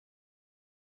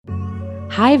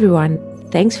Hi everyone,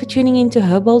 thanks for tuning in to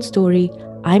Her Bold Story.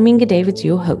 I'm Inga Davids,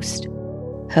 your host.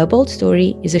 Her Bold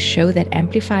Story is a show that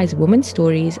amplifies women's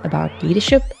stories about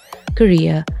leadership,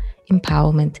 career,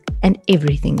 empowerment, and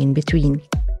everything in between.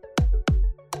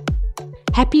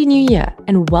 Happy New Year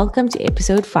and welcome to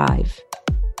episode 5.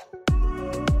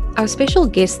 Our special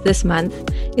guest this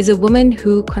month is a woman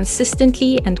who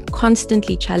consistently and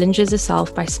constantly challenges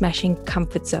herself by smashing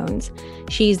comfort zones.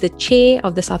 She is the chair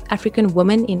of the South African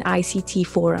Women in ICT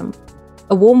Forum.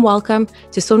 A warm welcome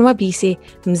to Sonwabise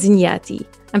Mzinyathi.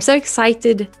 I'm so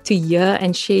excited to hear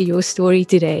and share your story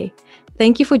today.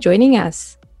 Thank you for joining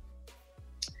us.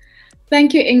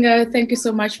 Thank you, Inga. Thank you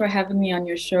so much for having me on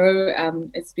your show.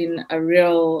 It's been a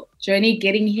real journey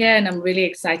getting here, and I'm really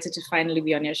excited to finally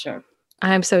be on your show.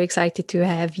 I'm so excited to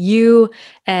have you.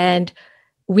 And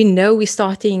we know we're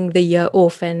starting the year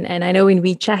off. And I know when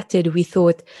we chatted, we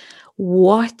thought,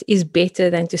 what is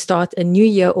better than to start a new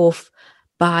year off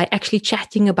by actually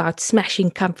chatting about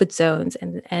smashing comfort zones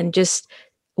and just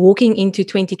walking into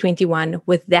 2021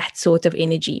 with that sort of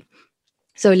energy.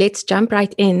 So let's jump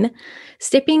right in.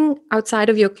 Stepping outside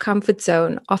of your comfort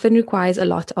zone often requires a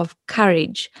lot of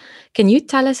courage. Can you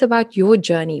tell us about your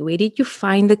journey? Where did you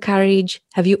find the courage?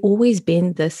 Have you always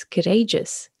been this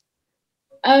courageous?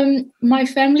 My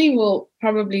family will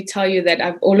probably tell you that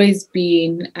I've always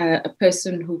been a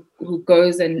person who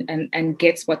goes and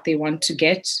gets what they want to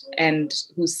get and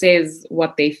who says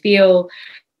what they feel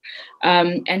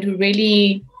and who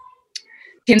really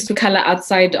tends to color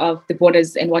outside of the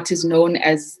borders and what is known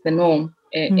as the norm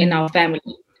in our family.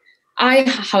 I,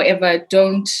 however,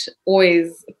 don't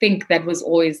always think that was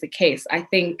always the case. I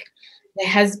think there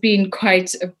has been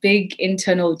quite a big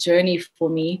internal journey for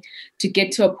me to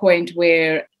get to a point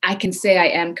where I can say I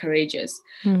am courageous.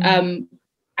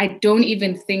 I don't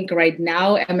even think right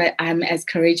now I'm as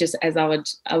courageous as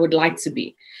I would like to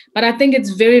be. But I think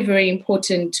it's very, very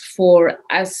important for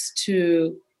us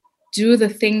to do the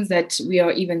things that we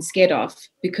are even scared of,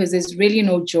 because there's really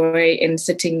no joy in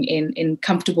sitting in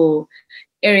comfortable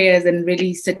areas and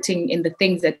really sitting in the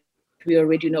things that we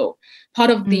already know. Part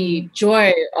of the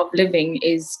joy of living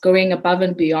is going above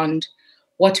and beyond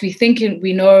what we think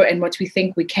we know and what we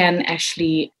think we can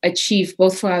actually achieve,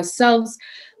 both for ourselves,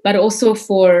 but also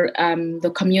for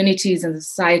the communities and the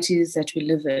societies that we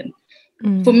live in.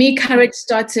 For me, courage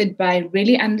started by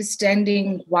really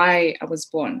understanding why I was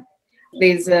born.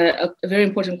 There's a very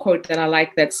important quote that I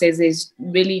like that says there's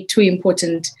really two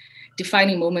important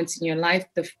defining moments in your life.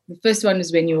 The first one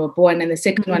is when you were born, and the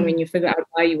second one when you figure out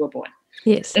why you were born.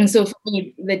 Yes. And so for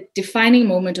me, the defining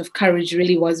moment of courage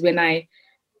really was when I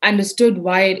understood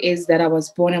why it is that I was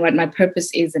born and what my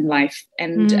purpose is in life,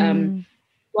 and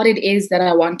what it is that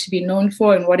I want to be known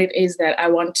for and what it is that I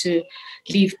want to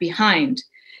leave behind.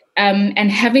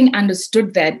 And having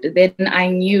understood that, then I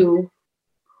knew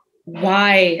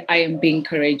why I am being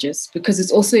courageous, because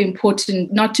it's also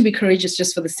important not to be courageous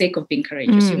just for the sake of being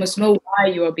courageous. You must know why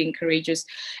you are being courageous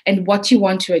and what you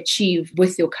want to achieve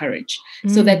with your courage,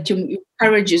 so that your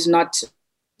courage is not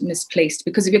misplaced.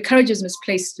 Because if your courage is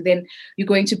misplaced, then you're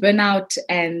going to burn out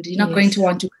and you're not going to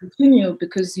want to continue,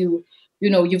 because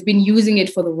you've been using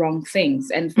it for the wrong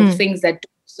things and for things that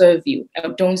don't serve you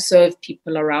or don't serve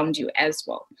people around you as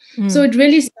well. So it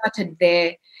really started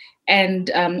there. And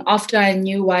after I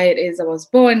knew why it is I was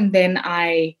born, then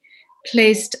I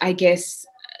placed, I guess,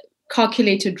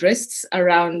 calculated risks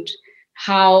around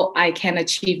how I can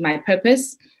achieve my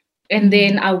purpose. And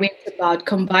then I went about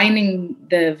combining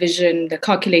the vision, the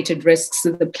calculated risks,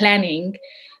 the planning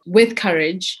with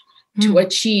courage to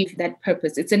achieve that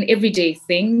purpose. It's an everyday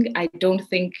thing. I don't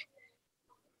think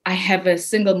I have a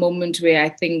single moment where I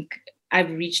think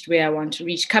I've reached where I want to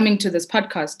reach. Coming to this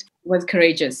podcast was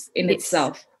courageous in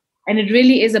itself. And it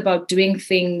really is about doing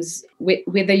things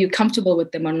whether you're comfortable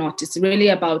with them or not. It's really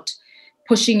about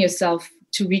pushing yourself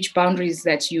to reach boundaries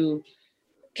that you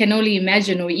can only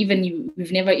imagine, or even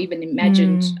you've never even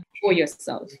imagined for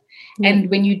yourself. And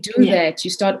when you do that, you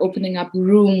start opening up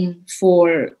room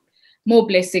for more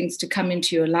blessings to come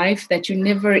into your life that you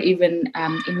never even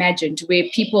imagined, where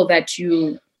people that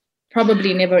you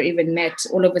probably never even met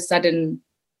all of a sudden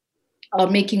are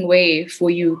making way for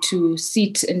you to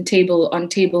sit on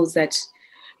tables that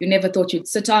you never thought you'd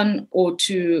sit on, or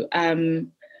to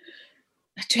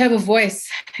have a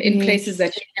voice in places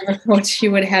that you never thought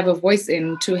you would have a voice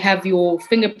in, to have your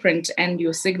fingerprint and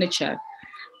your signature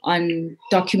on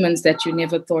documents that you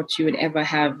never thought you would ever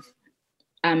have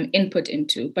input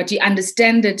into. But you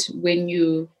understand it when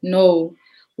you know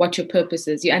what your purpose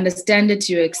is. You understand it,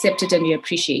 you accept it, and you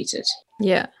appreciate it.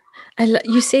 Yeah.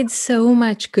 You said so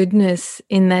much goodness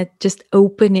in that just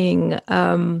opening.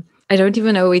 I don't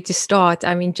even know where to start.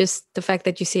 I mean, just the fact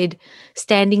that you said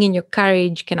standing in your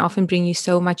courage can often bring you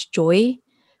so much joy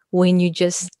when you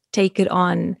just take it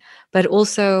on, but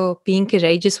also being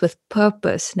courageous with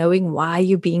purpose, knowing why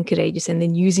you're being courageous, and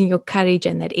then using your courage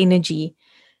and that energy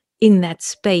in that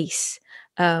space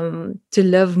to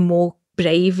live more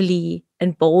bravely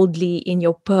and boldly in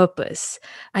your purpose.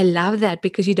 I love that,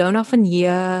 because you don't often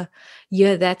hear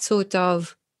that sort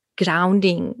of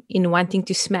grounding in wanting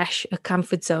to smash a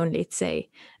comfort zone, let's say.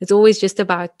 It's always just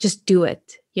about just do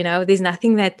it. There's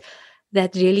nothing that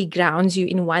really grounds you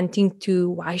in wanting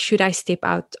to, why should I step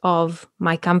out of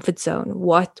my comfort zone?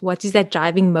 What is that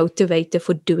driving motivator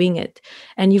for doing it?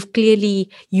 And you've clearly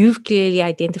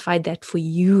identified that for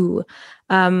you.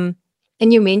 And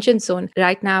you mentioned, Son,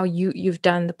 right now you've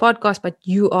done the podcast, but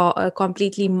you are a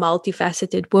completely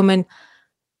multifaceted woman.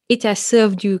 It has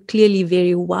served you clearly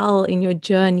very well in your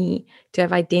journey to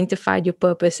have identified your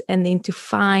purpose, and then to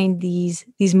find these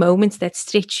moments that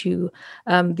stretch you,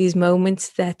 these moments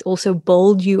that also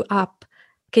build you up.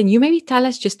 Can you maybe tell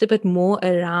us just a bit more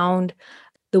around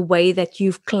the way that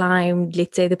you've climbed,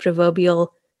 let's say, the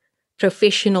proverbial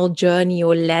professional journey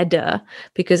or ladder?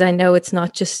 Because I know it's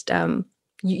not just,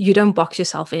 you don't box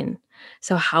yourself in.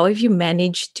 So how have you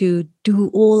managed to do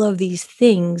all of these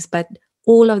things, but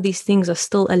all of these things are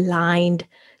still aligned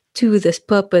to this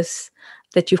purpose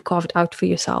that you've carved out for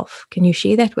yourself? Can you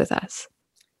share that with us?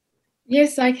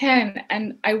 Yes, I can.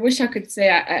 And I wish I could say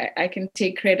I can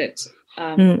take credit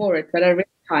for it, but I really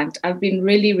can't. I've been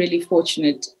really, really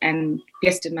fortunate and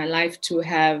blessed in my life to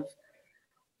have,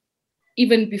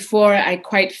 even before I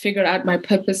quite figured out my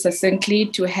purpose succinctly,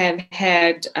 to have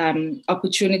had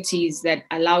opportunities that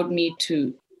allowed me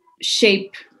to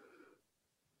shape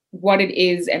what it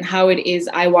is and how it is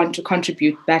I want to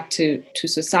contribute back to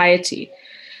society.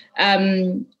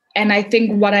 And I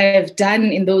think what I have done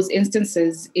in those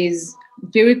instances is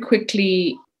very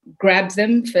quickly grab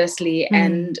them, firstly,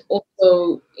 and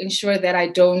also ensure that I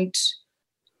don't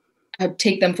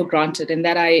take them for granted, and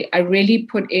that I really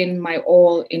put in my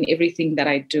all in everything that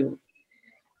I do.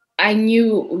 I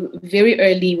knew very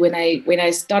early when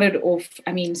I started off,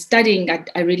 I mean, studying,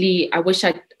 I wish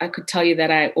I could tell you that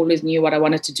I always knew what I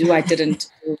wanted to do. I didn't.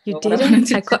 You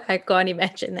didn't? I can't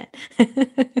imagine that.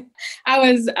 I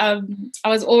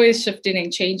was always shifting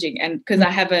and changing, and because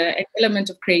I have an element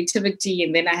of creativity,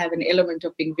 and then I have an element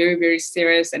of being very, very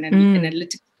serious and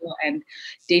analytical and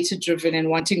data-driven and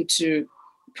wanting to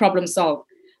problem solve.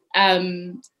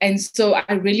 And so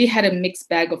I really had a mixed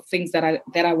bag of things that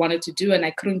I wanted to do, and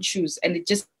I couldn't choose. And it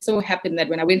just so happened that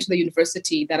when I went to the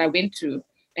university that I went to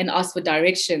and asked for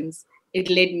directions, it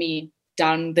led me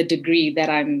down the degree that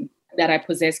I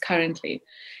possess currently.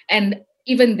 And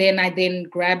even then, I then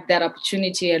grabbed that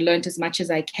opportunity and learned as much as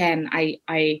I can.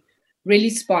 I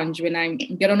really sponge when I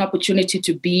get an opportunity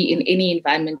to be in any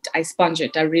environment. I sponge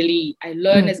it. I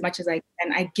learn as much as I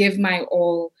can. I give my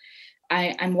all.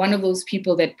 I'm one of those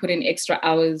people that put in extra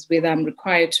hours, whether I'm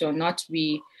required to or not.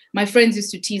 My friends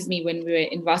used to tease me when we were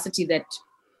in varsity that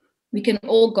we can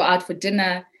all go out for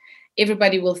dinner.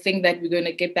 Everybody will think that we're going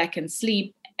to get back and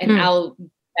sleep, and I'll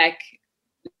back,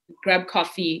 grab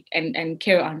coffee, and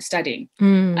carry on studying.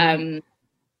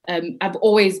 I've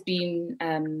always been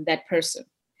that person.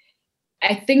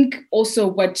 I think also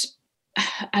what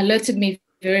alerted me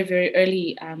very, very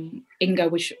early, Inga,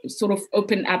 which sort of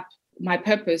opened up my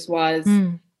purpose, was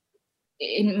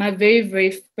in my very,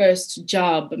 very first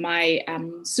job, my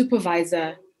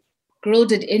supervisor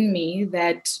grilled it in me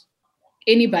that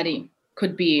anybody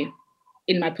could be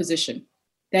in my position,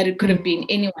 that it could have been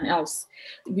anyone else.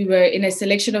 We were in a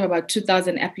selection of about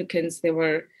 2,000 applicants. There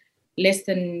were less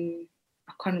than,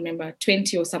 I can't remember,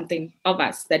 20 or something of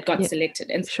us that got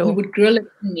selected. And so he would grill it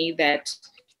in me that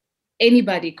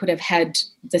anybody could have had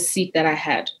the seat that I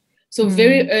had. So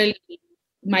very early,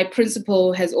 my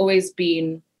principle has always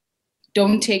been,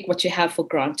 don't take what you have for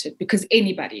granted, because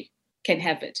anybody can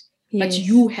have it, but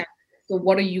you have it. So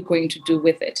what are you going to do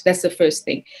with it? That's the first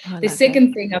thing. The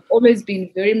second thing, I've always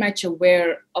been very much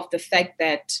aware of the fact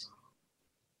that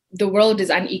the world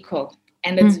is unequal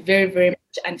and it's very, very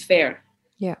much unfair.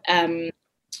 Yeah. And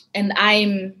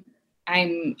I'm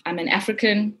an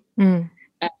African.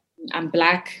 I'm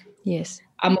Black. Yes.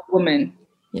 I'm a woman.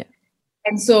 Yeah.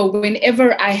 And so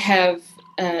whenever I have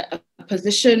a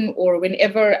position, or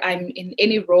whenever I'm in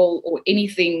any role or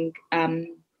anything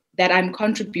that I'm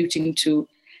contributing to,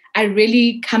 I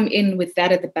really come in with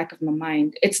that at the back of my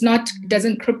mind. It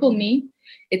doesn't cripple me.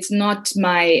 It's not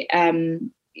my,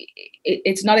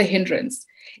 it's not a hindrance.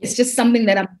 It's just something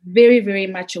that I'm very, very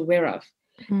much aware of.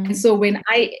 And so when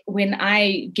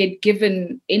I get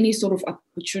given any sort of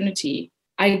opportunity,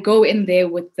 I go in there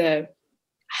with the,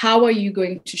 how are you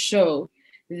going to show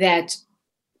that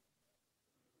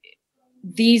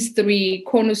these three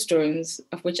cornerstones,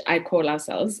 of which I call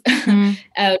ourselves,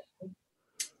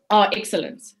 are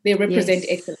excellence. They represent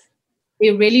excellence.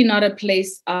 They're really not a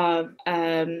place of,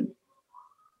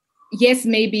 yes,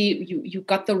 maybe you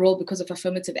got the role because of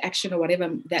affirmative action or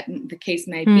whatever that the case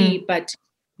may be, but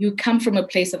you come from a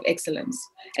place of excellence.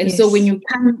 And so when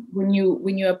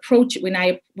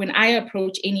I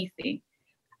approach anything,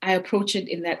 I approach it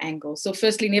in that angle. So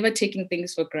firstly, never taking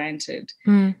things for granted.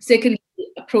 Secondly,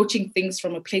 approaching things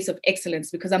from a place of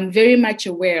excellence, because I'm very much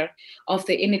aware of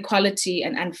the inequality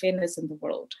and unfairness in the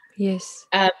world. Yes.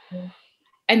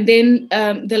 And then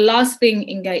the last thing,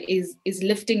 Inga, is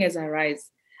lifting as I rise.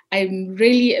 I'm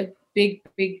really a big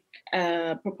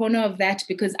proponent of that,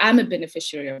 because I'm a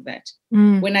beneficiary of that.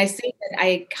 When I say that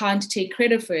I can't take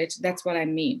credit for it, that's what I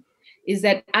mean. Is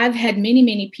that I've had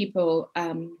many people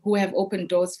who have opened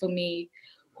doors for me,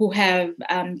 who have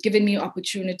given me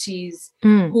opportunities,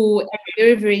 who at a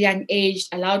very, very young age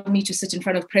allowed me to sit in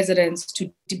front of presidents,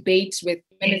 to debate with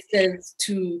ministers,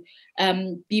 to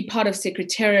be part of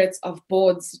secretariats of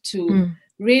boards, to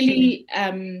really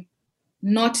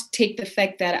not take the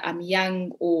fact that I'm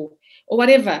young or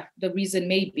whatever the reason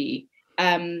may be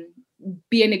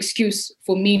an excuse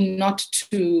for me not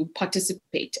to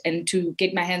participate and to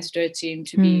get my hands dirty and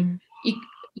to be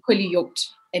equally yoked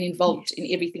and involved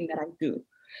in everything that I do.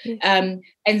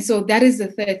 And so that is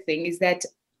the third thing, is that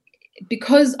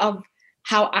because of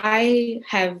how I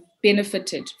have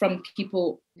benefited from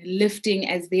people lifting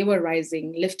as they were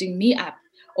rising, lifting me up,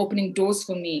 opening doors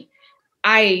for me,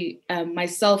 I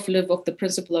myself live off the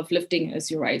principle of lifting as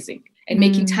you're rising and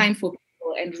making time for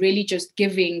people and really just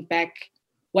giving back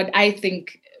what I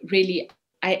think really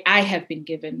I have been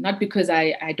given, not because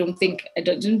I don't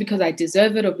because I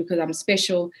deserve it or because I'm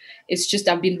special. It's just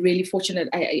I've been really fortunate.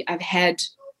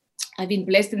 I've been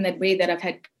blessed in that way, that I've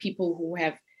had people who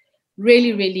have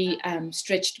really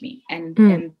stretched me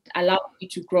and allowed me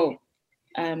to grow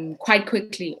quite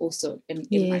quickly also in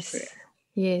my career.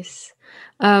 Yes.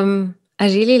 I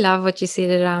really love what you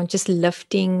said around just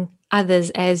lifting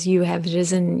others as you have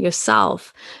risen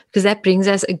yourself, because that brings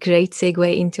us a great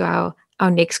segue into our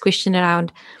next question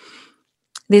around,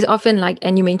 there's often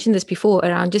and you mentioned this before,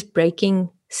 around just breaking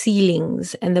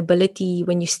ceilings and the ability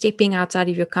when you're stepping outside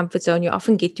of your comfort zone, you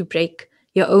often get to break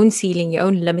your own ceiling, your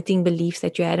own limiting beliefs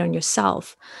that you had on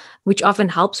yourself, which often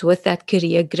helps with that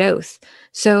career growth.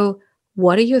 So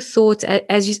what are your thoughts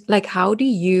as you, how do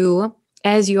you,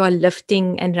 as you are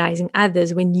lifting and rising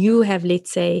others, when you have,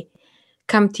 let's say,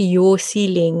 come to your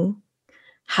ceiling,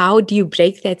 how do you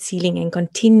break that ceiling and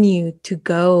continue to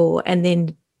go and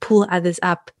then pull others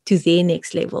up to their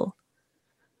next level?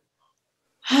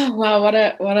 Oh, wow,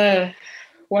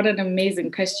 what an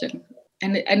amazing question.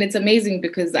 And it's amazing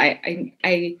because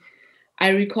I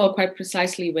recall quite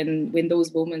precisely when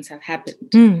those moments have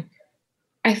happened.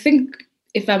 I think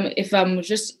if I'm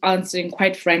just answering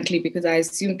quite frankly, because I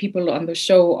assume people on the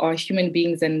show are human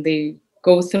beings and they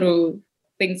go through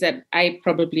things that I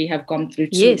probably have gone through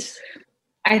too. Yes.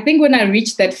 I think when I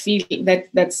reach that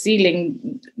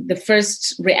ceiling, the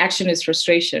first reaction is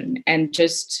frustration and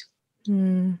just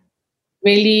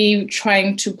really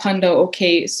trying to ponder,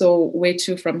 okay, so where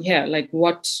to from here?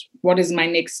 What is my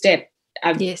next step?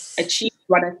 I've achieved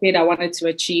what I said I wanted to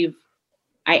achieve.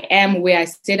 I am where I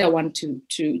said I want to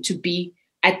be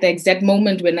at the exact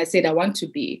moment when I said I want to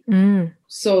be.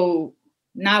 So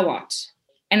now what?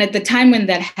 And at the time when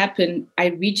that happened, I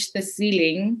reached the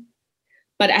ceiling,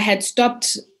 but I had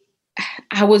stopped.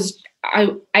 I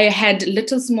had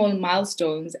little small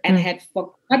milestones, and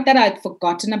not that I'd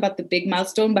forgotten about the big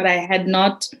milestone, but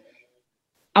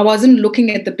I wasn't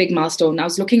looking at the big milestone. I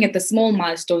was looking at the small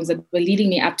milestones that were leading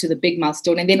me up to the big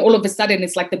milestone. And then all of a sudden,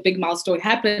 it's like the big milestone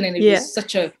happened. And it was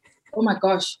such a, oh my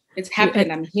gosh, it's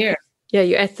happened. I'm here. Yeah,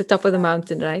 you're at the top of the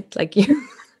mountain, right? Okay.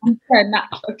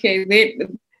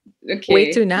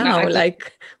 Where to now?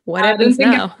 What happens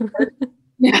now?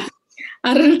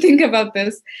 I don't think about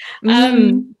this.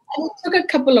 It took a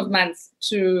couple of months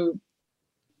to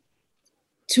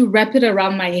wrap it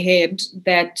around my head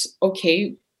that,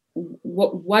 okay,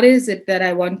 what is it that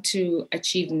I want to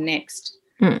achieve next?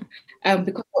 Because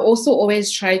I also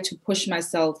always try to push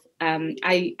myself.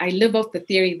 I live off the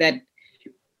theory that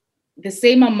the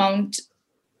same amount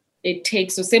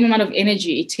of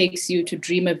energy it takes you to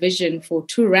dream a vision for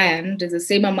 2 rand is the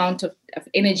same amount of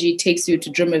energy it takes you to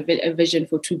dream a vision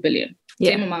for 2 billion.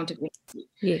 Same amount of energy.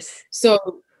 Yes.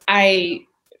 So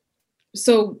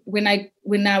when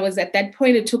I was at that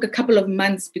point, it took a couple of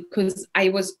months because I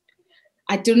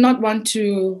did not want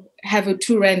to have a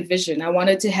 2 rand vision. I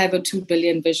wanted to have a 2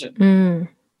 billion vision.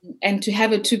 And to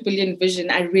have a 2 billion vision,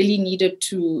 I really needed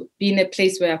to be in a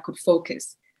place where I could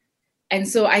focus. And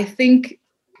so I think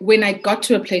when I got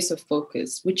to a place of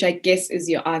focus, which I guess is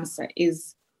your answer,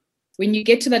 is when you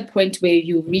get to that point where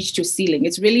you reached your ceiling,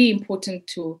 it's really important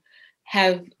to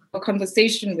have a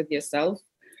conversation with yourself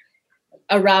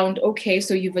around, okay,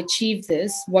 so you've achieved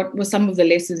this. What were some of the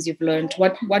lessons you've learned?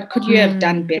 What could you have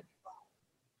done better?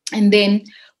 And then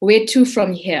where to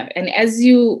from here? And as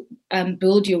you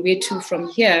build your where to from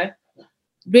here,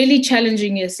 really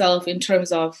challenging yourself in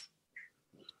terms of,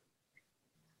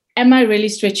 am I really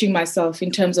stretching myself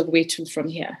in terms of where to from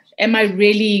here? Am I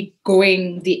really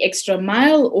going the extra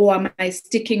mile, or am I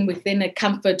sticking within a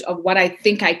comfort of what I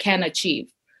think I can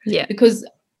achieve? Yeah. Because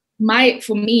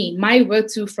for me, my where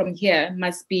to from here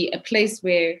must be a place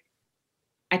where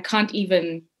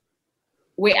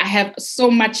where I have so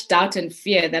much doubt and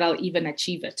fear that I'll even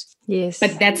achieve it. Yes.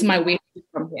 But that's my way to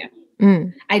from here.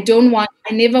 I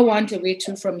never want a way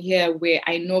to from here where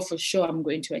I know for sure I'm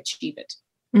going to achieve it.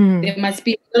 There must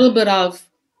be a little bit of,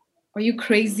 are you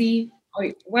crazy?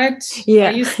 What? Yeah.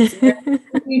 Are you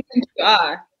you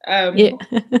are?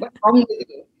 What's wrong with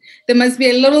you? There must be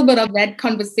a little bit of that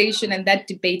conversation and that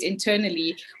debate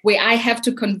internally where I have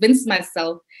to convince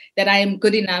myself that I am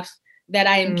good enough, that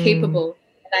I am capable,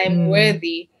 that I am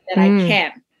worthy, that I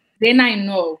can. Then I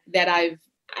know that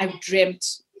I've dreamt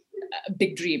a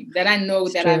big dream, that I know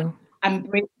that I'm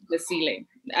breaking the ceiling.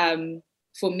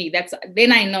 For me,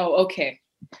 then I know, okay,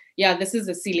 yeah, this is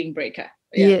a ceiling breaker.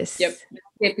 Yeah, yes. Yep.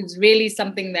 It's really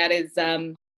something that is,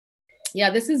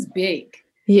 this is big.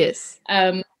 Yes.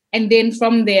 And then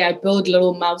from there, I build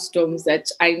little milestones that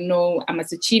I know I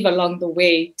must achieve along the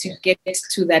way to get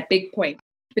to that big point.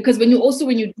 Because when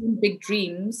you're doing big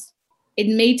dreams, it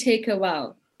may take a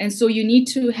while. And so you need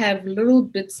to have little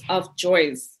bits of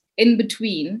joys in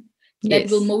between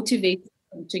that will motivate you to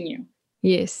continue.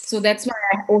 Yes. So that's why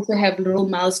I also have little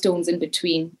milestones in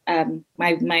between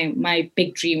my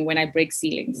big dream when I break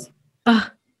ceilings.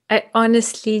 I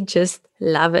honestly just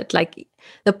love it. Like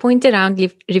the point around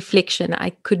reflection,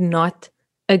 I could not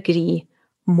agree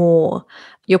more.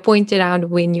 Your point around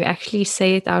when you actually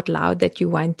say it out loud that you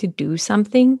want to do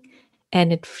something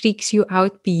and it freaks you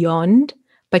out beyond,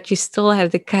 but you still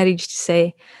have the courage to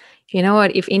say, you know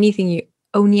what, if anything, you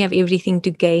only have everything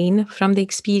to gain from the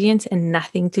experience and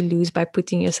nothing to lose by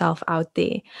putting yourself out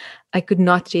there. I could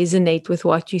not resonate with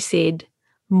what you said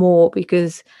more,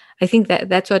 because I think that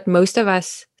that's what most of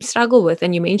us struggle with.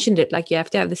 And you mentioned it, like you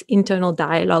have to have this internal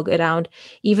dialogue around,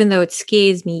 even though it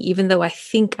scares me, even though I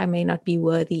think I may not be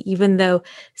worthy, even though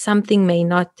something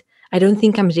I don't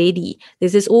think I'm ready.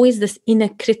 There's always this inner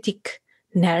critic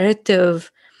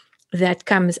narrative that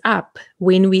comes up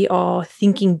when we are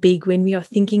thinking big, when we are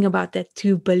thinking about that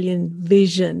 2 billion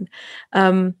vision.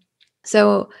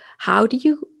 So how do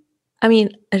you,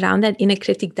 around that inner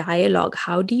critic dialogue,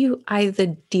 how do you either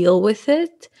deal with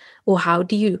it or how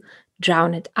do you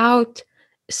drown it out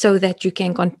so that you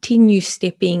can continue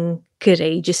stepping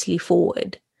courageously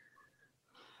forward?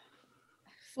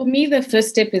 For me, the first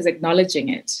step is acknowledging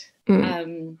it.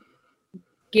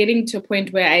 Getting to a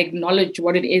point where I acknowledge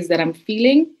what it is that I'm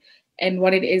feeling and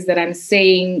what it is that I'm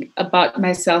saying about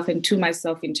myself and to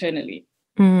myself internally.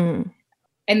 And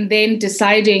then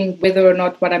deciding whether or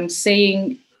not what I'm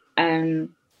saying, the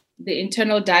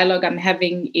internal dialogue I'm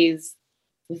having is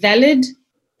valid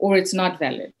or it's not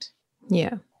valid.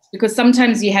 Yeah. Because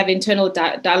sometimes you have internal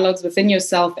dialogues within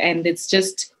yourself and it's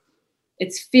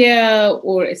fear,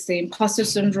 or it's the imposter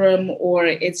syndrome, or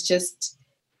it's just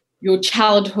your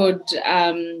childhood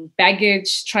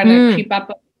baggage trying to creep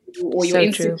up on you, or your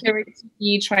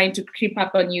insecurity trying to creep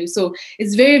up on you. So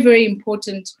it's very, very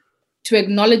important to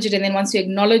acknowledge it. And then once you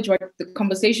acknowledge what the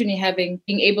conversation you're having,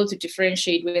 being able to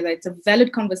differentiate whether it's a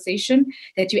valid conversation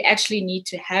that you actually need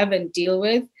to have and deal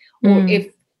with, or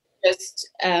if just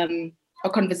a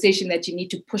conversation that you need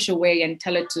to push away and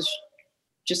tell it to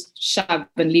just shove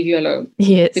and leave you alone.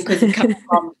 Yes. Because it comes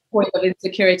from a point of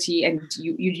insecurity and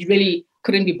you really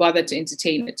couldn't be bothered to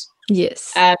entertain it.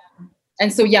 Yes.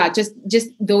 And so,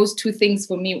 just those two things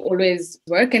for me always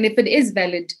work. And if it is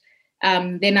valid,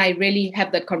 then I really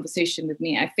have that conversation with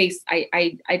me.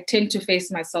 I tend to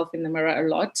face myself in the mirror a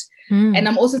lot. And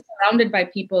I'm also surrounded by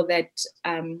people that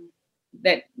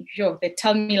they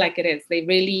tell me like it is. They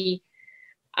really,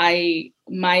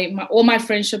 all my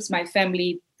friendships, my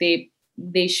family,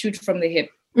 they shoot from the hip.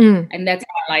 And that's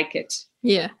how I like it.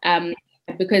 Yeah.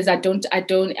 Because I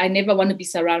never want to be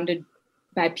surrounded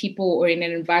by people or in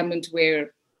an environment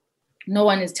where no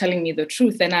one is telling me the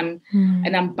truth and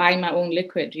I'm buying my own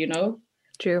liquid, you know?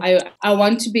 True. I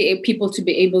want to be people to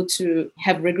be able to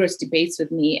have rigorous debates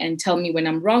with me and tell me when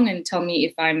I'm wrong and tell me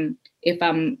if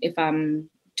I'm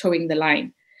towing the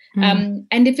line. And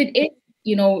if it is,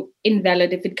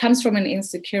 invalid, if it comes from an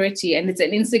insecurity and it's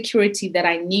an insecurity that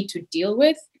I need to deal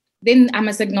with, then I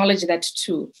must acknowledge that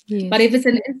too. Yes. But if it's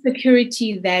an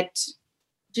insecurity that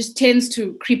just tends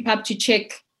to creep up to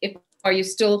check are you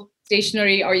still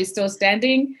stationary, are you still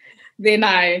standing, then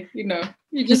you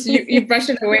brush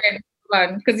it away and move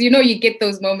on, because you get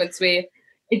those moments where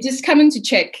it just coming to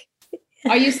check.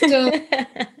 Are you still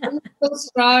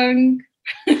strong?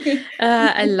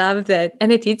 I love that,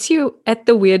 and it hits you at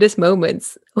the weirdest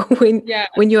moments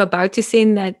when you're about to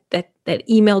send that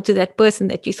email to that person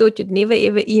that you thought you'd never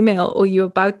ever email, or you're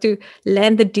about to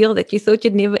land the deal that you thought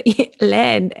you'd never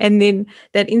land, and then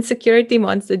that insecurity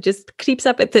monster just creeps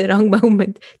up at the wrong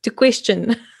moment to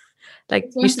question, like,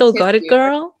 you still got it,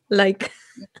 girl? Like,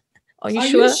 are you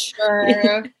sure? Is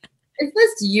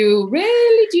this you?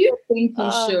 Really? Do you think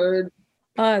you should?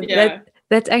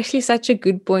 That's actually such a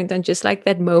good point on just like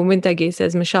that moment, I guess,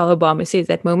 as Michelle Obama says,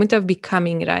 that moment of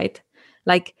becoming, right?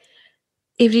 Like,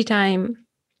 every time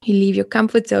you leave your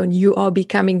comfort zone, you are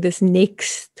becoming this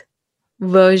next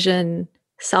version,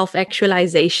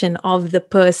 self-actualization of the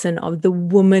person, of the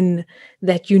woman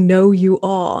that you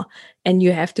are. And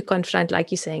you have to confront,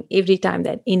 like you're saying, every time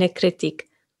that inner critic,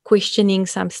 questioning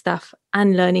some stuff,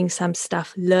 unlearning some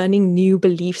stuff, learning new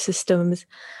belief systems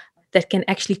that can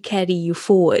actually carry you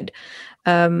forward.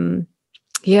 So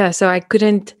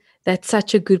that's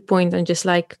such a good point on just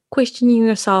like questioning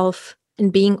yourself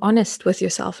and being honest with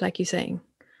yourself, like you're saying.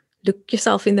 Look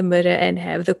yourself in the mirror and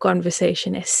have the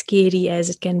conversation, as scary as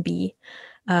it can be,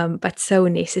 but so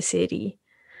necessary.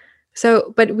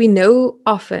 So, but we know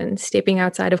often stepping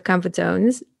outside of comfort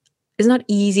zones is not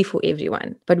easy for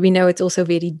everyone, but we know it's also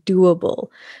very doable.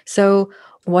 So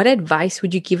what advice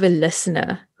would you give a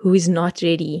listener who is not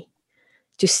ready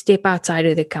to step outside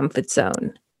of the comfort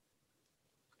zone?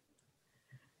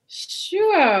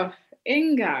 Sure,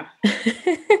 Inga.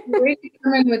 Where are you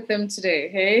coming with them today,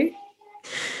 hey?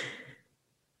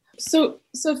 So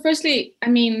firstly,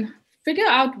 figure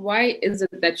out why is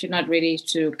it that you're not ready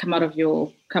to come out of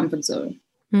your comfort zone.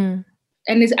 And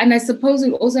I suppose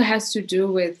it also has to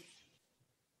do with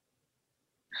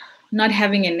not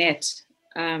having a net.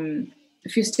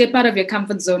 If you step out of your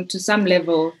comfort zone to some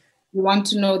level, you want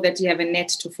to know that you have a net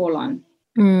to fall on.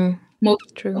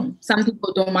 Most true. Some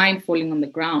people don't mind falling on the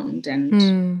ground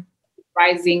and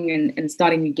rising and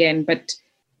starting again. But,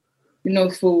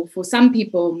 for some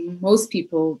people, most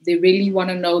people, they really want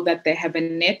to know that they have a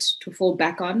net to fall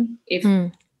back on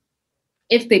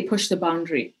if they push the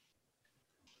boundary.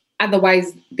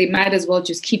 Otherwise, they might as well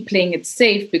just keep playing it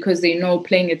safe, because they know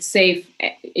playing it safe,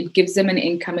 it gives them an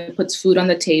income, it puts food on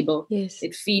the table. Yes.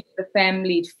 It feeds the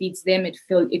family, it feeds them, it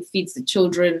feeds the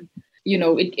children.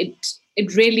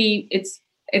 It really, it's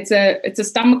a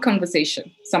stomach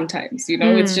conversation sometimes.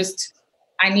 It's just,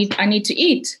 I need to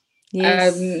eat.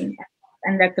 Yes.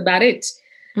 And that's about it,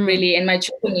 really. And my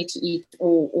children need to eat,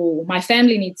 or my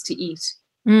family needs to eat.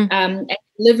 And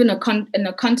live in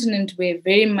a continent where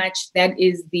very much that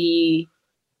is the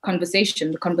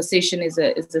conversation. The conversation is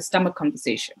a stomach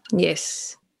conversation.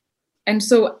 Yes. And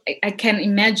so I can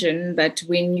imagine that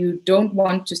when you don't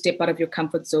want to step out of your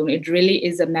comfort zone, it really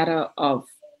is a matter of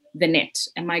the net.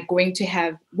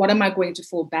 What am I going to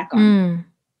fall back on?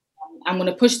 I'm going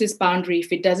to push this boundary.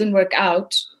 If it doesn't work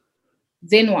out,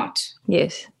 then what?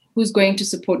 Yes. Who's going to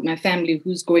support my family?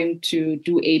 Who's going to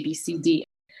do A, B, C, D?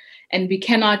 And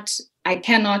I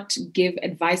cannot give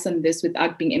advice on this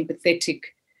without being empathetic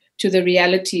to the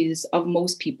realities of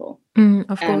most people.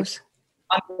 Of course.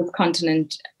 On this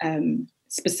continent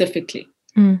specifically.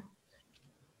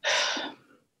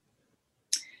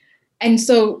 And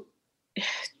so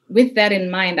with that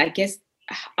in mind, I guess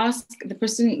ask the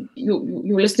person, your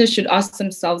listeners should ask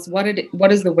themselves, what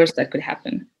is the worst that could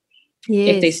happen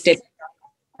if they step out of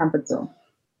the comfort zone?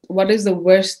 What is the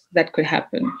worst that could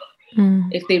happen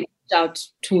if they reach out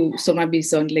to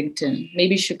Sonwabisa on LinkedIn?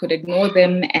 Maybe she could ignore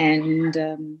them, and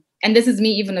this is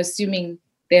me even assuming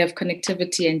they have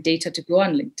connectivity and data to go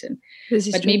on LinkedIn.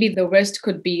 But maybe the worst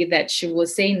could be that she will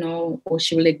say no, or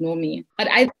she will ignore me. But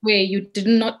either way, you do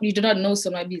not know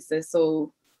Sonwabisa,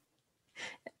 so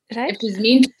right? If she's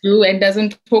mean to you and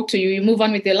doesn't talk to you, you move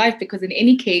on with your life, because in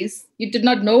any case, you did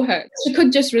not know her. She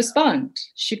could just respond.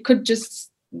 She could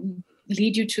just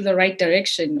lead you to the right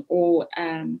direction, or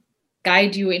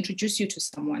guide you, introduce you to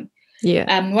someone.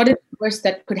 Yeah. What is the worst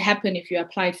that could happen if you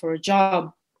applied for a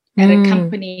job at a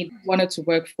company you wanted to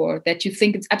work for, that you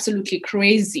think it's absolutely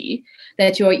crazy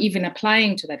that you are even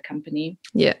applying to that company?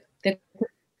 Yeah.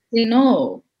 say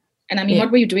no. And I mean, Yeah.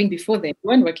 what were you doing before then? You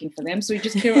weren't working for them, so you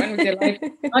just carry on with your life,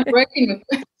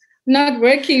 not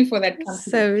working for that company.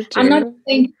 So true.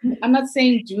 I'm not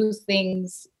saying do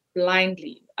things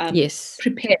blindly. Yes.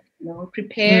 Prepare,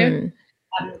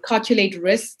 calculate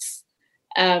risks.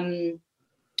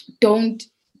 Don't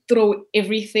throw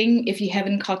everything if you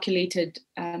haven't calculated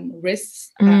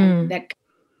risks.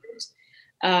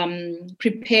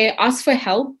 Prepare, ask for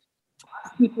help,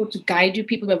 ask people to guide you,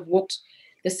 people who have walked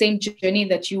the same journey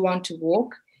that you want to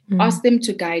walk. Ask them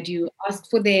to guide you, ask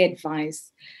for their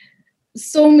advice.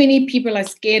 So many people are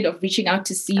scared of reaching out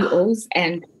to CEOs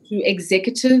and to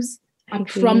executives. I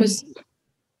promise you,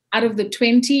 out of the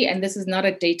 20, and this is not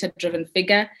a data-driven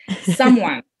figure,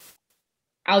 someone,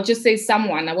 I'll just say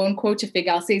someone, I won't quote a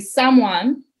figure, I'll say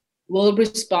someone will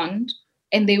respond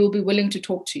and they will be willing to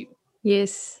talk to you.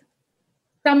 Yes.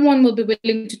 Someone will be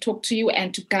willing to talk to you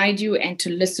and to guide you and to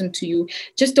listen to you.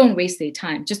 Just don't waste their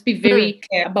time. Just be very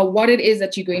clear about what it is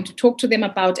that you're going to talk to them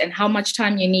about and how much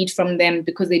time you need from them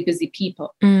because they're busy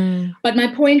people. But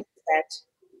my point is that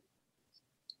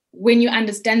when you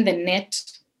understand the net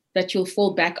that you'll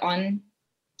fall back on,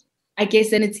 I guess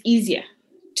then it's easier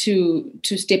to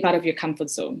step out of your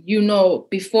comfort zone. You know,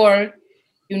 before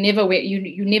you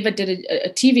never did a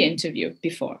TV interview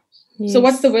before. Yes. So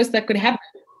what's the worst that could happen?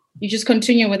 You just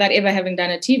continue without ever having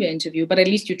done a TV interview, but at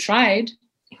least you tried.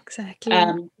 Exactly.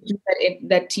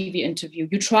 That TV interview.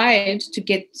 You tried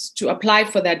to apply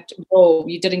for that role.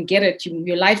 You didn't get it.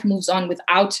 Your life moves on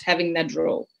without having that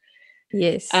role.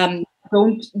 Yes.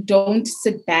 Don't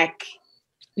sit back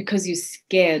because you're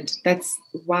scared. That's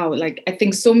wow. Like I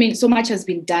think so much has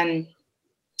been done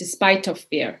despite of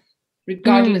fear,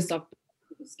 regardless of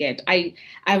scared. I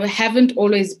haven't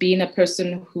always been a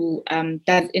person who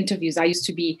does interviews. I used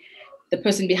to be the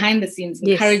person behind the scenes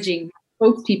encouraging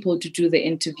both people to do the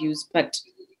interviews, but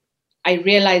I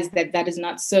realized that is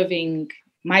not serving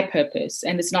my purpose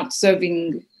and it's not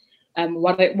serving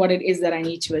what it is that I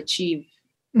need to achieve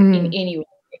in any way.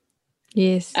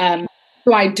 Yes.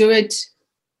 So I do it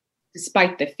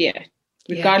despite the fear.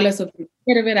 Regardless of the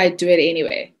fear of it, I do it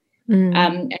anyway.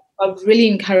 And I would really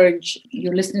encourage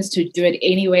your listeners to do it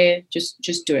anyway.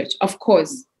 Just do it. Of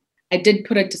course, I did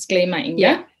put a disclaimer in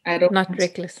there. I don't not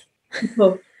reckless.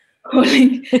 People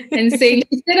calling and saying,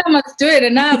 "You said I must do it,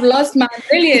 and now I've lost my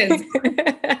millions."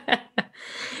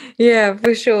 Yeah,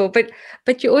 for sure.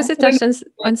 But you also touched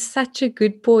on such a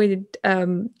good point,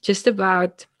 just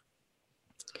about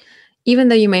even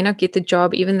though you may not get the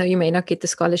job, even though you may not get the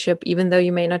scholarship, even though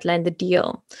you may not land the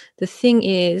deal, the thing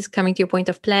is, coming to your point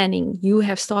of planning, you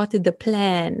have started the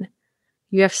plan.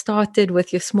 You have started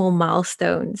with your small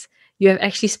milestones. You have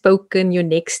actually spoken your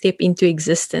next step into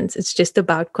existence. It's just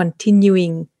about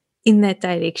continuing in that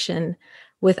direction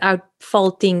without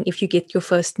faulting if you get your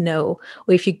first no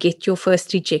or if you get your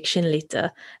first rejection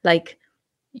letter. Like,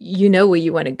 you know where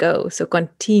you want to go. So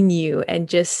continue and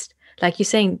just, like you're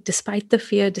saying, despite the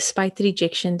fear, despite the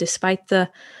rejection, despite the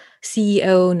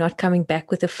CEO not coming back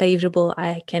with a favorable,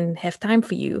 I can have time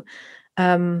for you,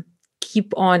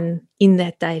 keep on in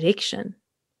that direction.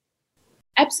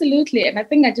 Absolutely. And I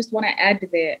think I just want to add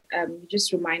there, you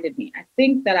just reminded me, I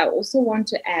think that I also want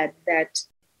to add that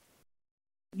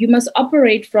you must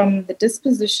operate from the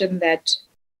disposition that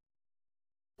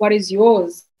what is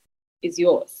yours is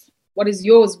yours. What is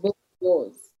yours will be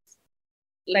yours.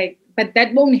 But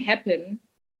that won't happen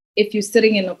if you're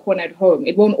sitting in a corner at home.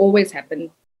 It won't always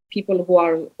happen. People who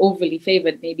are overly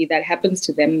favored, maybe that happens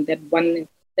to them, that 0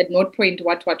 point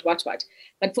what.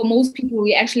 But for most people,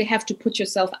 you actually have to put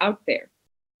yourself out there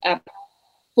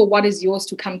for what is yours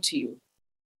to come to you,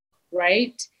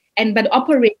 right? But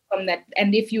operate from that.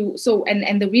 And if you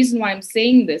and the reason why I'm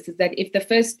saying this is that if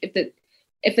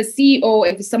a CEO,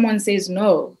 if someone says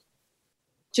no,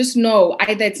 just know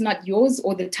either it's not yours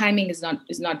or the timing is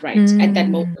not right at that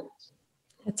moment.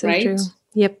 That's right. True.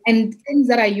 Yep. And things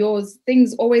that are yours,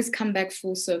 things always come back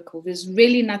full circle. There's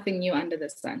really nothing new under the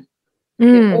sun.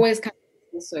 They always come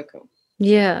back full circle.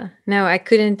 Yeah. No, I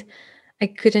couldn't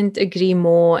agree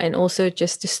more. And also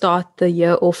just to start the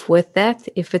year off with that,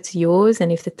 if it's yours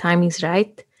and if the timing's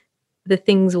right, the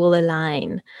things will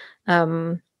align.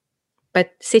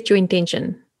 But set your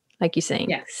intention, like you're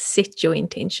saying. Yeah. Set your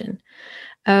intention.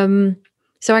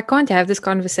 So I can't have this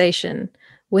conversation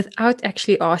without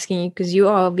actually asking you, because you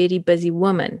are a very busy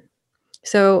woman.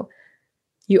 So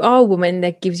you are a woman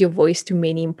that gives your voice to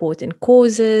many important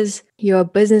causes. You're a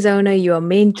business owner, you're a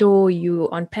mentor,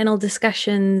 you're on panel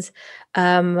discussions,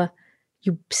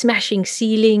 you're smashing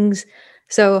ceilings.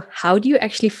 So how do you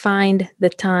actually find the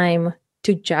time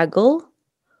to juggle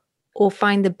or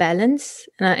find the balance?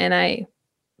 And I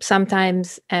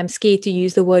sometimes am scared to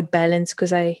use the word balance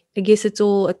because I guess it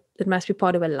must be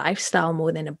part of a lifestyle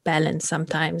more than a balance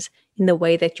sometimes in the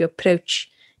way that you approach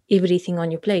everything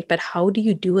on your plate. But how do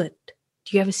you do it?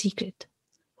 Do you have a secret?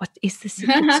 What is the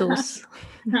secret sauce?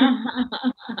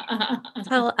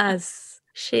 Tell us.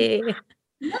 Share.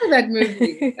 You know that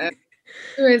movie?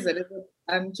 Who is it? Is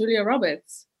it Julia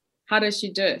Roberts? How does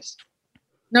she do it?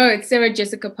 No, it's Sarah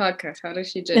Jessica Parker. How does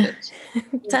she do it?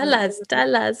 Tell us.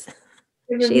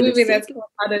 There's a movie that's called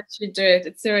How Does She Do It?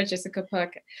 It's Sarah Jessica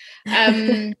Parker.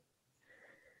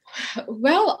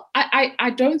 Well,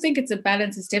 I don't think it's a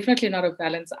balance. It's definitely not a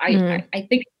balance. I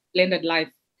think it's a blended life.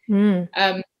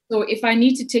 So if I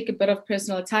need to take a bit of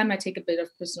personal time, I take a bit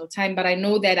of personal time. But I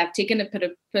know that I've taken a bit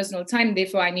of personal time.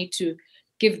 Therefore, I need to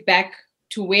give back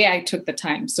to where I took the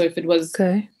time. So if it was,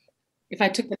 if I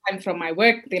took the time from my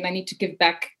work, then I need to give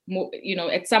back more. You know,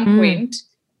 at some point,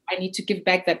 I need to give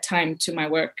back that time to my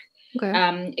work.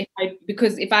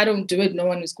 Because if I don't do it, no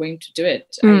one is going to do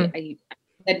it. I'm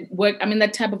in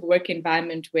that type of work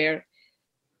environment where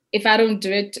if I don't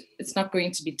do it, it's not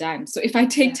going to be done. So if I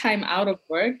take time out of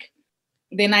work,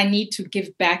 then I need to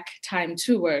give back time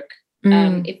to work.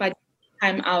 If I take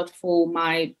time out for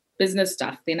my business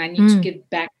stuff, then I need to give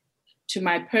back to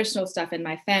my personal stuff and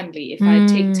my family. If I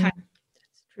take time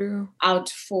out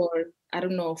for, I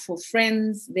don't know, for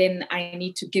friends, then I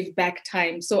need to give back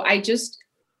time. So I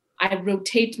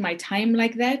rotate my time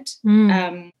like that.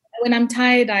 When I'm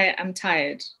tired, I'm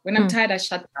tired. When I'm tired, I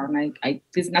shut down.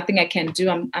 There's nothing I can do.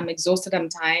 I'm exhausted. I'm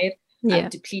tired. I'm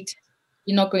depleted.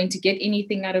 You're not going to get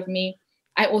anything out of me.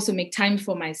 I also make time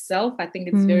for myself. I think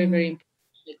it's very, very important.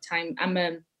 Time.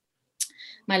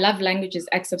 My love language is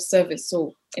acts of service.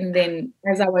 So, and then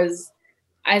as I was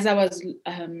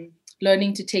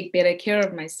learning to take better care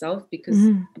of myself, because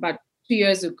about 2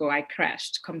 years ago I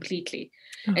crashed completely,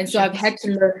 so I've had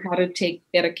to learn how to take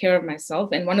better care of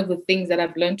myself. And one of the things that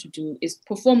I've learned to do is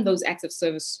perform those acts of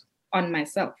service on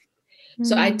myself.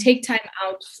 So I take time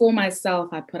out for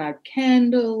myself. I put out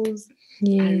candles.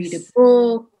 I read a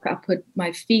book. I put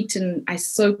my feet and I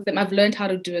soak them. I've learned how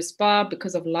to do a spa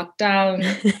because of lockdown.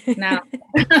 Now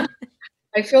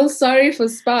I feel sorry for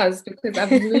spas because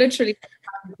I've literally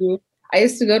I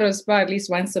used to go to a spa at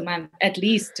least once a month.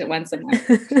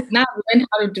 Now I've learned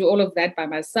how to do all of that by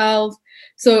myself.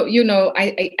 So, you know,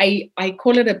 I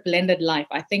call it a blended life.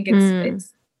 I think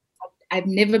it's I've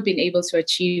never been able to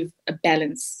achieve a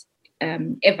balance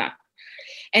ever.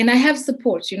 And I have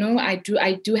support, you know, I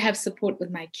do have support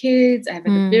with my kids. I have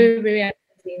a very, very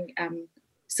amazing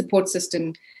support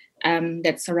system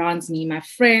that surrounds me, my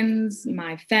friends,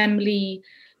 my family,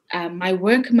 my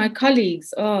work, my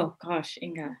colleagues. Oh gosh,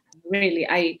 Inga, really,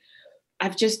 I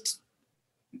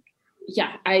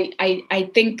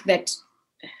think that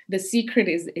the secret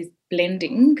is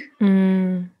blending.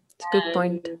 It's a good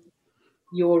point.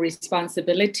 Your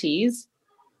responsibilities.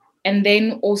 And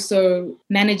then also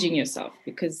managing yourself,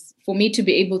 because for me to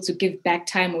be able to give back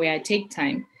time where I take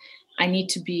time, I need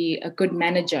to be a good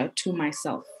manager to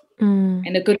myself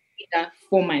and a good leader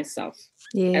for myself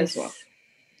as well.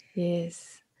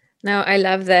 Yes. No, I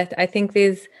love that. I think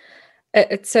it's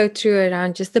so true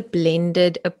around just the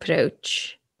blended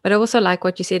approach. But I also like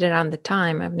what you said around the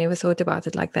time. I've never thought about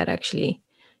it like that, actually,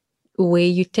 where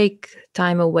you take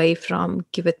time away from,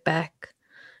 give it back.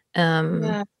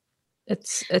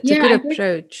 It's a good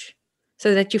approach,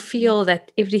 so that you feel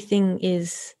that everything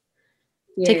is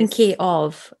taken care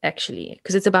of, actually,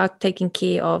 because it's about taking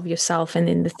care of yourself and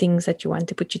then the things that you want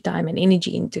to put your time and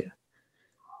energy into.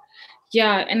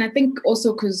 Yeah, and I think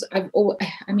also because for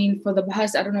the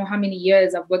past, I don't know how many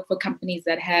years, I've worked for companies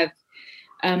that have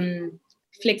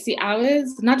flexi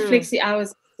hours, not flexi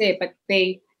hours, but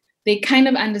they kind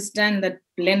of understand that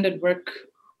blended work,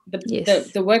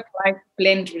 the work-life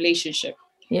blend relationship.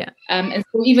 Yeah. And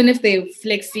so even if their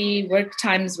flexi work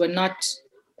times were not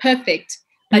perfect,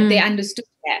 but they understood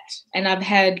that. And I've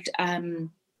had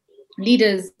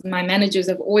leaders, my managers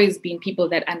have always been people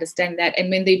that understand that. And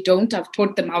when they don't, I've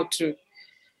taught them how to,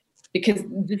 because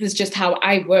this is just how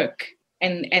I work.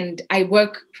 And I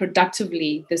work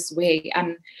productively this way.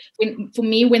 When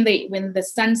the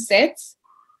sun sets,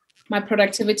 my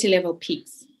productivity level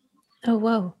peaks. Oh,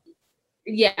 wow.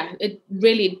 Yeah, it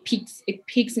really peaks. It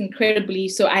peaks incredibly.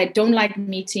 So I don't like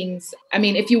meetings. I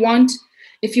mean, if you want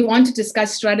to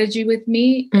discuss strategy with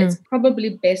me, it's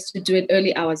probably best to do it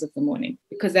early hours of the morning,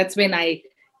 because that's when I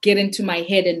get into my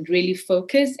head and really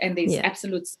focus, and there's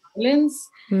absolute silence.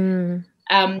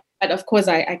 But of course,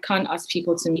 I can't ask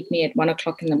people to meet me at 1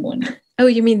 o'clock in the morning. Oh,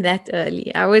 you mean that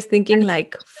early? I was thinking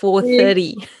like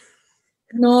 4:30.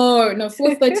 No,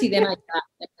 4:30. Then I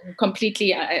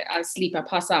completely I sleep. I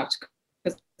pass out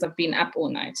because I've been up all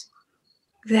night.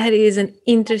 That is an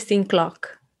interesting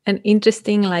clock, an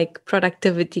interesting like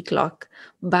productivity clock.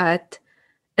 But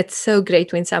it's so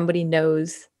great when somebody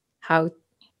knows how,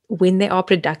 when they are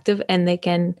productive and they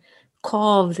can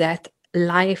carve that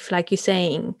life, like you're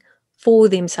saying, for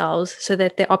themselves so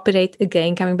that they operate,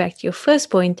 again, coming back to your first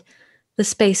point, the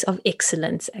space of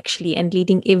excellence actually, and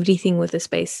leading everything with a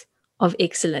space of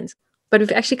excellence. But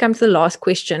we've actually come to the last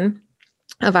question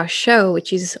of our show,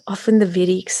 which is often the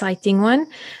very exciting one.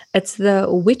 It's the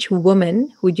which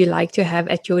woman would you like to have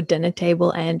at your dinner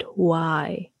table and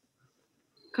why?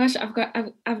 Gosh,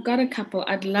 I've got a couple.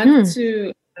 I'd love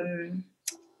to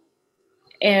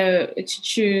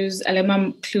choose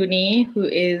Alema Clooney, who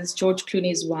is George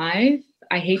Clooney's wife.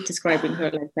 I hate describing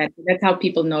her like that. That's how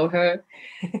people know her.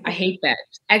 I hate that.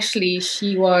 Actually,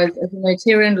 she was a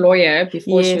humanitarian lawyer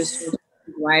before she was George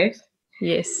Clooney's wife.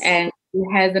 Yes. And she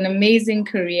has an amazing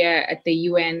career at the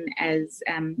UN as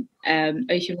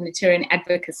a humanitarian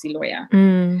advocacy lawyer.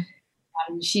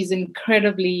 She's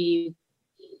incredibly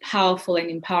powerful and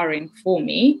empowering for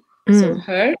me. So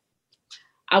her.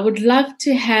 I would love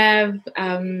to have,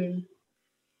 and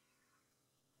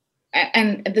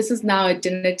this is now a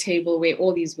dinner table where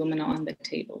all these women are on the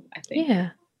table, I think. Yeah.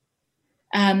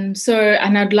 And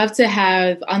I'd love to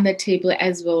have on the table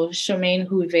as well Charmaine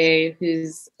Houvet,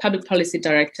 who's public policy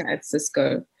director at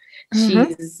Cisco.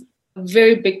 She's a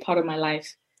very big part of my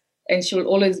life, and she will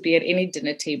always be at any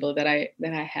dinner table that I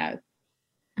have.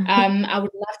 I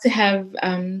would love to have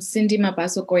Cindy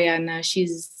Mabaso Koyana.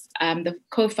 She's the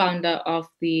co-founder of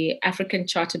the African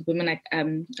Chartered Women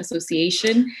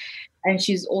Association, and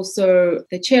she's also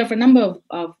the chair of a number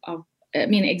of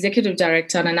executive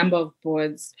director on a number of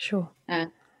boards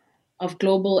of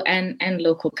global and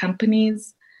local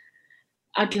companies.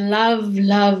 I'd love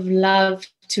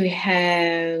to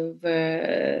have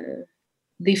the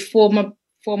former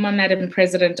Madam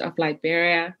President of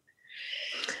Liberia,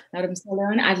 Madam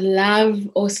Salone. I'd love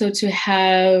also to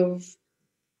have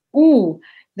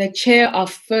the chair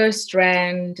of First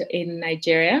Rand in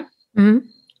Nigeria.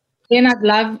 Then I'd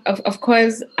love, of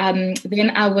course, then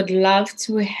I would love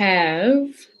to have,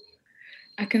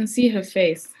 I can see her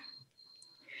face.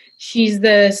 She's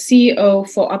the CEO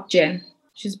for Opgen.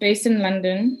 She's based in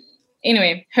London.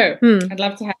 Anyway, her. I'd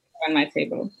love to have her on my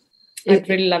table. I'd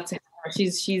really love to have her.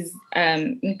 She's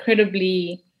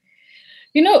incredibly,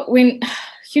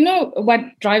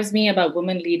 what drives me about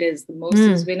women leaders the most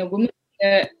is when a woman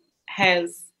leader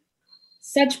has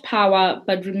such power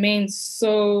but remains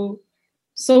so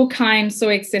kind, so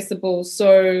accessible,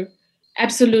 so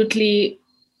absolutely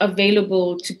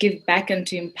available to give back and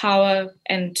to empower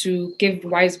and to give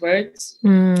wise words.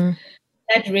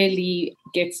 That really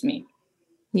gets me.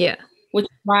 Yeah. Which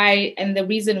is why, and the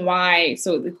reason why,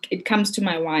 so it comes to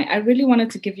my why. I really wanted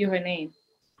to give you her name.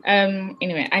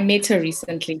 Anyway, I met her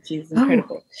recently. She's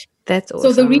incredible. That's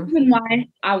awesome. So the reason why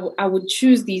I would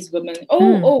choose these women.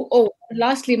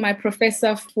 Lastly, my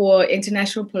professor for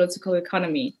international political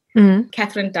economy,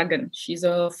 Catherine Duggan. She's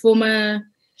a former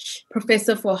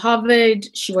professor for Harvard.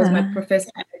 She was my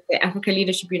professor at the Africa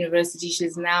Leadership University.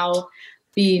 She's now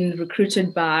been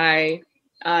recruited by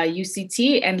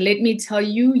UCT. And let me tell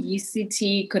you,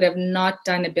 UCT could have not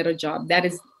done a better job. That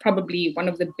is probably one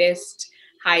of the best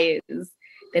hires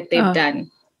that they've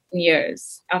done in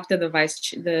years after the vice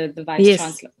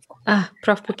chancellor.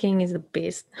 Prof. King is the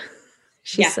best.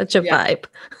 She's such a vibe.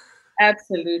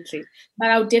 Absolutely. But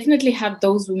I'll definitely have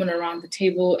those women around the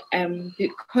table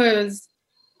because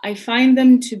I find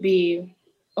them to be,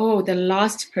 the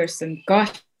last person.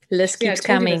 Gosh. List keeps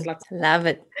coming. Love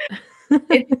it.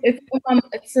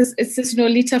 It's this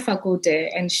Nolita Fakude,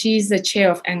 and she's the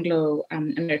chair of Anglo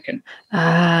American.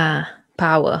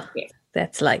 Power. Yes.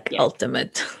 That's like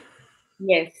ultimate.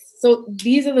 Yes. So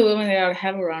these are the women that I would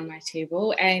have around my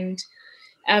table. And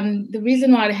the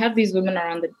reason why I have these women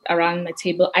around my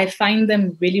table, I find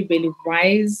them really, really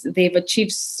wise. They've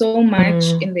achieved so much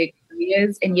in their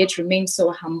careers and yet remain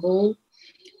so humble.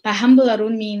 By humble, I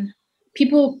don't mean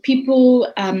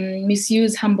people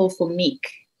misuse humble for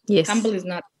meek. Yes. Humble is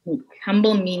not meek.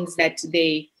 Humble means that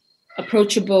they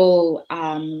approachable,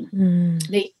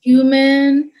 they're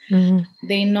human,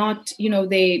 they're not,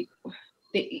 they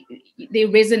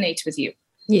resonate with you.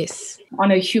 Yes.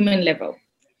 On a human level.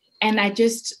 And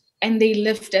they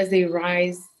lift as they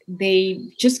rise. They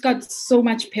just got so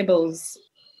much pebbles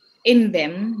in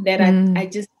them that I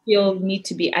just feel need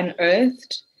to be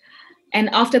unearthed. And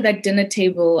after that dinner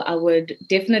table, I would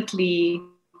definitely,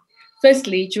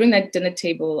 firstly, during that dinner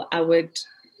table, I would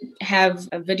have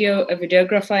a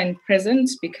videographer in present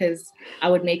because I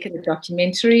would make it a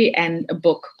documentary and a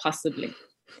book possibly.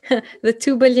 The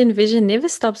 2 billion vision never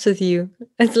stops with you.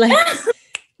 It's like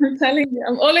I'm telling you,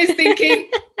 I'm always thinking,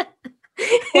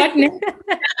 what next?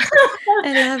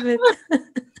 I love it.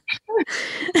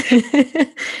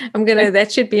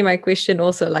 That should be my question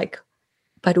also, like,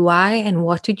 but why and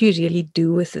what would you really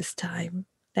do with this time?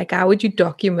 Like, how would you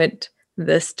document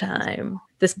this time,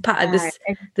 this part, this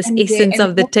essence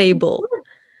of the table?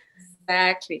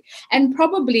 Exactly. And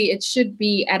probably it should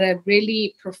be at a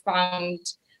really profound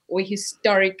or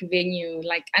historic venue,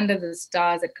 like under the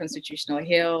stars at Constitutional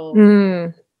Hill.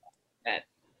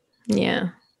 Yeah.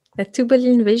 That 2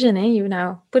 billion vision, you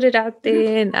now put it out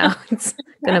there. Now it's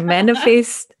gonna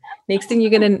manifest. Next thing you're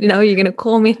gonna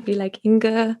call me and be like,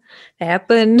 Inga, it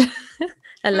happened.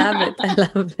 I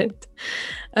love it.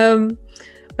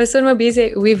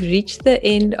 Sonwabise, we've reached the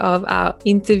end of our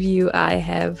interview. I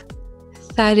have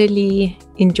thoroughly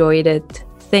enjoyed it.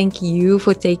 Thank you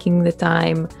for taking the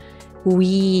time.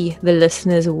 We, the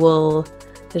listeners, will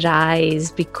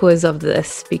rise because of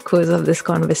this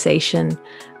conversation.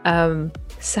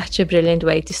 Such a brilliant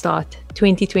way to start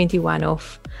 2021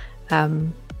 off.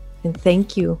 And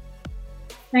thank you.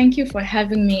 Thank you for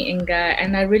having me, Inga.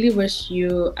 And I really wish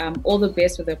you all the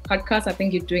best with the podcast. I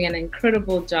think you're doing an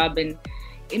incredible job in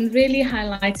really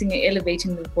highlighting and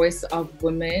elevating the voice of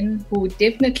women who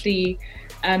definitely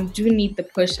do need the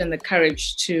push and the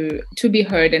courage to be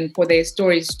heard and for their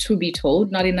stories to be told.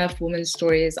 Not enough women's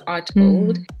stories are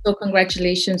told. So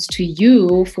congratulations to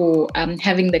you for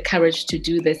having the courage to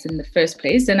do this in the first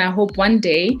place. And I hope one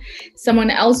day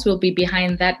someone else will be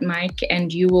behind that mic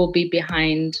and you will be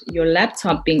behind your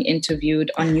laptop being interviewed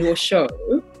on your show,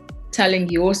 telling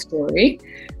your story.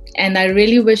 And I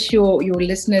really wish your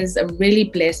listeners a really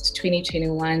blessed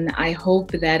 2021. I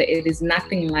hope that it is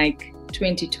nothing like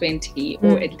 2020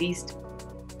 or at least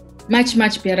much,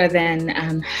 much better than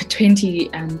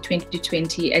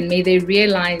 2020. And may they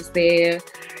realize their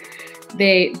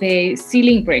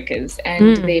ceiling breakers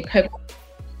and their purpose.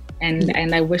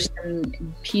 And I wish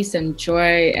them peace and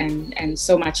joy and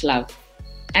so much love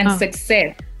and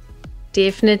success.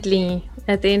 Definitely.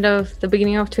 At the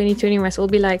beginning of 2020, we must all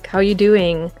be like, how are you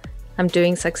doing? I'm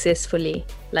doing successfully.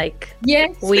 Like,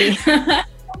 yes.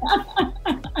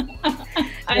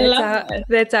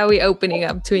 That's how we're opening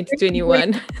up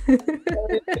 2021. How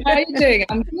are you doing?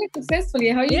 I'm doing successfully.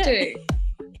 How are you doing?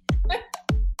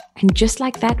 And just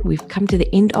like that, we've come to the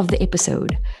end of the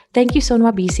episode. Thank you,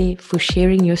 Sonwabise, for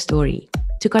sharing your story.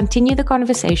 To continue the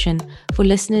conversation, for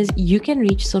listeners, you can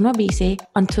reach Sonwabise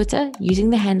on Twitter using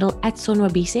the handle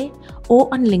 @Sonwabise or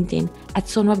on LinkedIn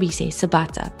 @Sonwabise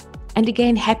Sabata. And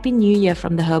again, Happy New Year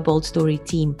from the Her Bold Story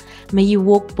team. May you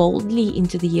walk boldly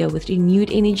into the year with renewed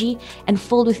energy and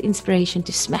filled with inspiration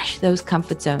to smash those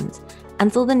comfort zones.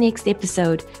 Until the next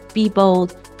episode, be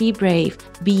bold, be brave,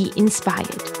 be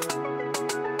inspired.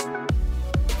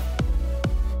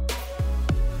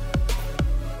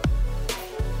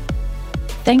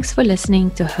 Thanks for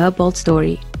listening to Her Bold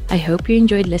Story. I hope you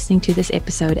enjoyed listening to this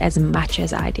episode as much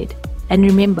as I did. And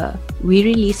remember, we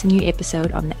release a new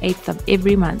episode on the 8th of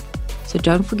every month. So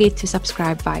don't forget to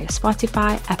subscribe via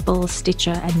Spotify, Apple,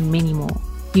 Stitcher, and many more.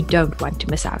 You don't want to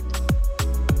miss out.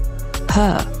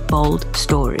 Her Bold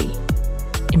Story,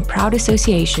 in proud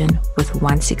association with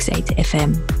 168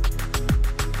 FM.